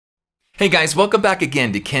Hey guys, welcome back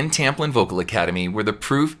again to Ken Tamplin Vocal Academy, where the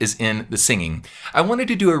proof is in the singing. I wanted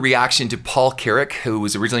to do a reaction to Paul Carrack, who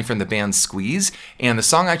was originally from the band Squeeze, and the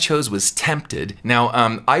song I chose was Tempted.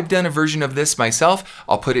 Now, I've done a version of this myself.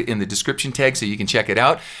 I'll put it in the description tag so you can check it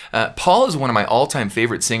out. Paul is one of my all-time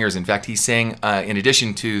favorite singers. In fact, he sang, in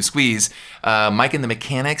addition to Squeeze, Mike and the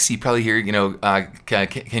Mechanics. You probably hear,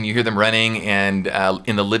 Can You Hear Them Running, and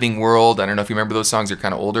In the Living World. I don't know if you remember those songs, they're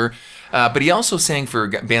kind of older. But he also sang for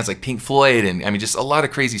bands like Pink Floyd and just a lot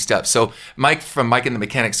of crazy stuff. So Mike from Mike and the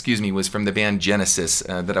Mechanics, was from the band Genesis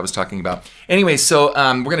that I was talking about. Anyway, so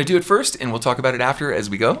we're going to do it first and we'll talk about it after as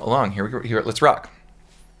we go along. Here we go. Here, let's rock.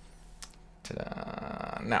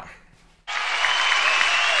 Ta-da. Now.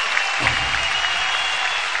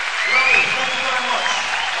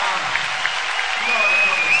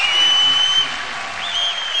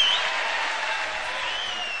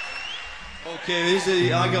 Okay,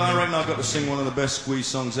 I reckon I've got to sing one of the best Squeeze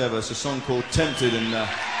songs ever. It's a song called Tempted, and you all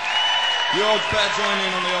better join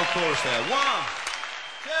in on the old chorus there. 1,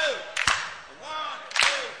 2, 1, 2,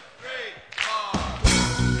 3,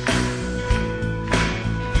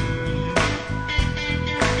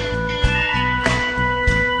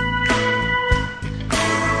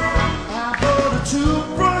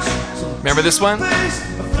 4. Remember this one?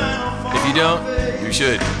 If you don't, you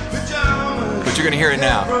should. But you're going to hear it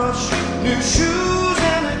now. New shoes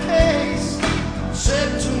and a case.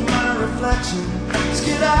 Said to my reflection, let's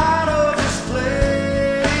get out of this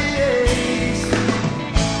place.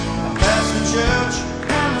 I passed the church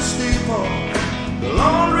and the steeple, the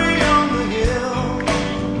laundry on the hill,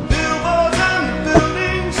 billboards and the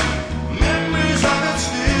buildings, memories of it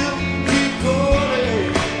still keep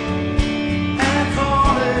calling and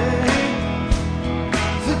calling.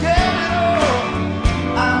 Forget it all,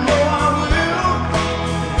 I know I will.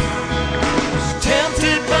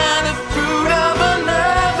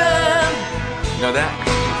 Know that?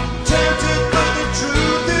 Tempted, but the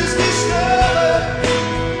truth is discovered.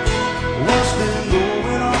 What's been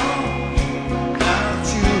going on now that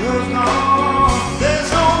you have gone? There's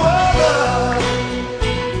no other.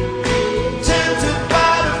 Tempted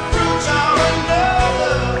by the fruits of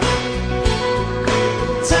another.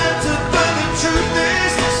 Tempted, but the truth is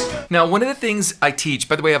discovered. Now, one of the things I teach,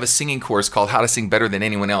 by the way, I have a singing course called How to Sing Better Than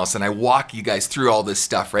Anyone Else, and I walk you guys through all this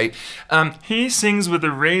stuff, right? He sings with a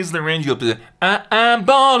raise the range up to I'm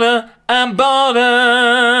border,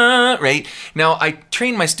 right? Now, I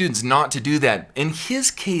train my students not to do that. In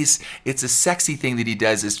his case, it's a sexy thing that he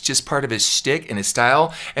does. It's just part of his shtick and his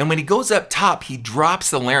style. And when he goes up top, he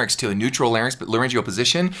drops the larynx to a neutral larynx, but laryngeal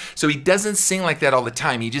position. So he doesn't sing like that all the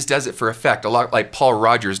time. He just does it for effect, a lot like Paul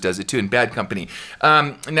Rogers does it too in Bad Company.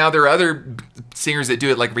 Now, there are other singers that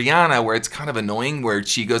do it like Rihanna, where it's kind of annoying, where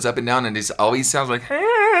she goes up and down and it always sounds like,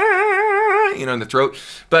 in the throat.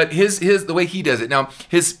 But the way he does it, now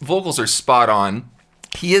his vocals are spot on.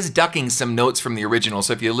 He is ducking some notes from the original.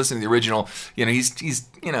 So if you listen to the original,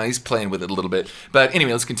 he's playing with it a little bit. But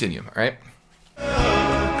anyway, let's continue. All right. I'm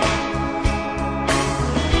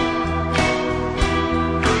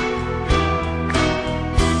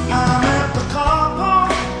at the car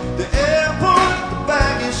park, the airport, the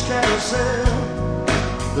baggage carousel.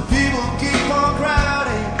 The people keep on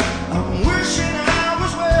crowding. I'm wishing I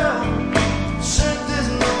was well. Said there's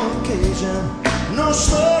no occasion, no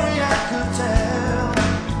story I could tell.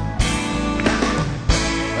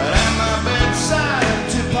 But at my bedside,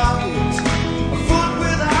 empty pockets, a foot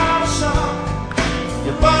without a sock.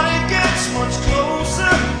 Your body gets much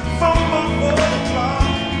closer from before the clock.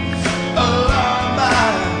 Alarmed by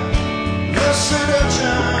the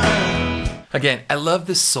seduction. Again, I love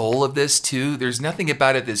the soul of this too. There's nothing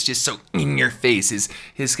about it that's just so in your face.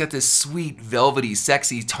 He's got this sweet, velvety,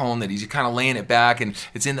 sexy tone that he's kind of laying it back and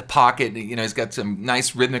it's in the pocket. He's got some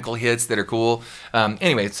nice rhythmical hits that are cool.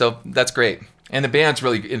 Anyway, so that's great. And the band's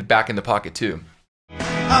really back in the pocket too.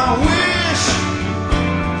 I wish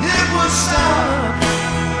it would stop.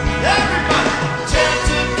 Everybody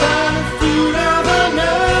tempted by the fruit of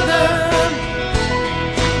another.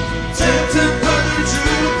 Tempted, but the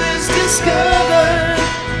truth is discovered.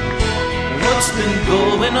 What's been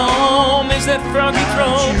going on? Is that froggy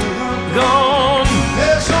throat gone?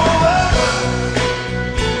 There's no other.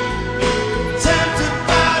 Tempted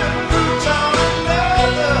by the fruit of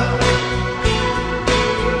another.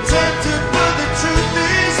 Tempted, but the truth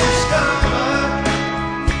is discovered.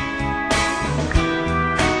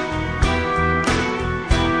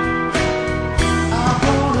 I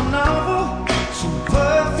want a novel, some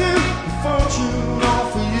perfume, a fortune, all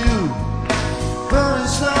for you. But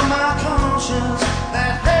it's not my conscience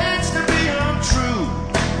that hates to be untrue.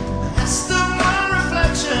 That's the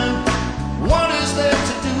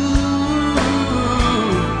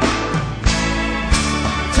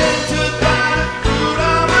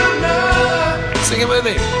it with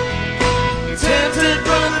me. Tempted,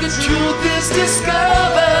 but the truth is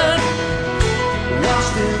discovered. What's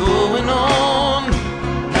still Going on.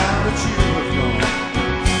 now that you have gone?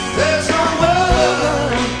 There's no other.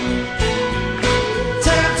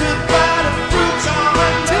 Tempted by the fruits of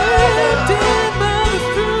another. Tempted by the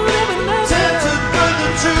fruit of another. Tempted, but the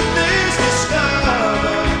truth is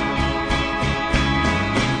discovered.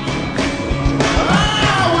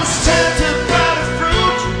 I was tempted by the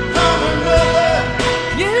fruit of another.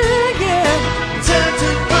 Yeah, yeah.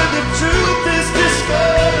 Tempted, but the truth is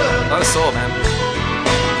discovered. A lot of soul, man.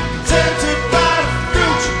 Tempted by the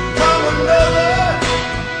fruit of another.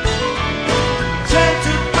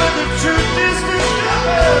 Tempted, but the truth is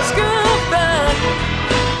discovered. Let's go back.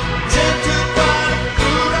 Tempted by the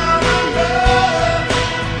fruit of another.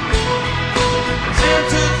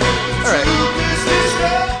 Tempted, but the All right. truth is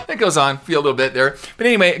discovered. It goes on, feel a little bit there. But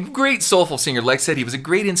anyway, great soulful singer. Like I said, he was a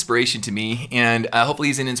great inspiration to me, and hopefully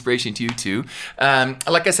he's an inspiration to you too.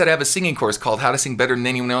 Like I said, I have a singing course called How to Sing Better Than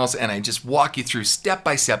Anyone Else, and I just walk you through step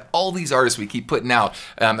by step all these artists we keep putting out.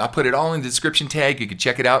 I'll put it all in the description tag. You can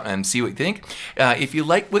check it out and see what you think. If you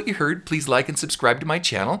like what you heard, please like and subscribe to my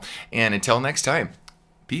channel. And until next time,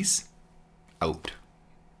 peace out.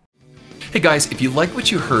 Hey guys, if you like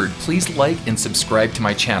what you heard, please like and subscribe to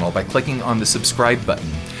my channel by clicking on the subscribe button.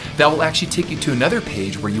 That will actually take you to another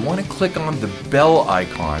page where you want to click on the bell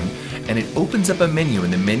icon, and it opens up a menu,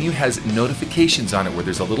 and the menu has notifications on it where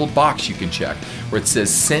there's a little box you can check where it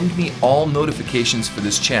says send me all notifications for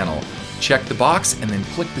this channel. Check the box and then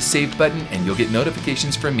click the save button and you'll get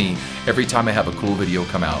notifications from me every time I have a cool video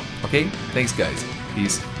come out. Okay? Thanks guys.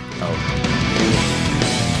 Peace out.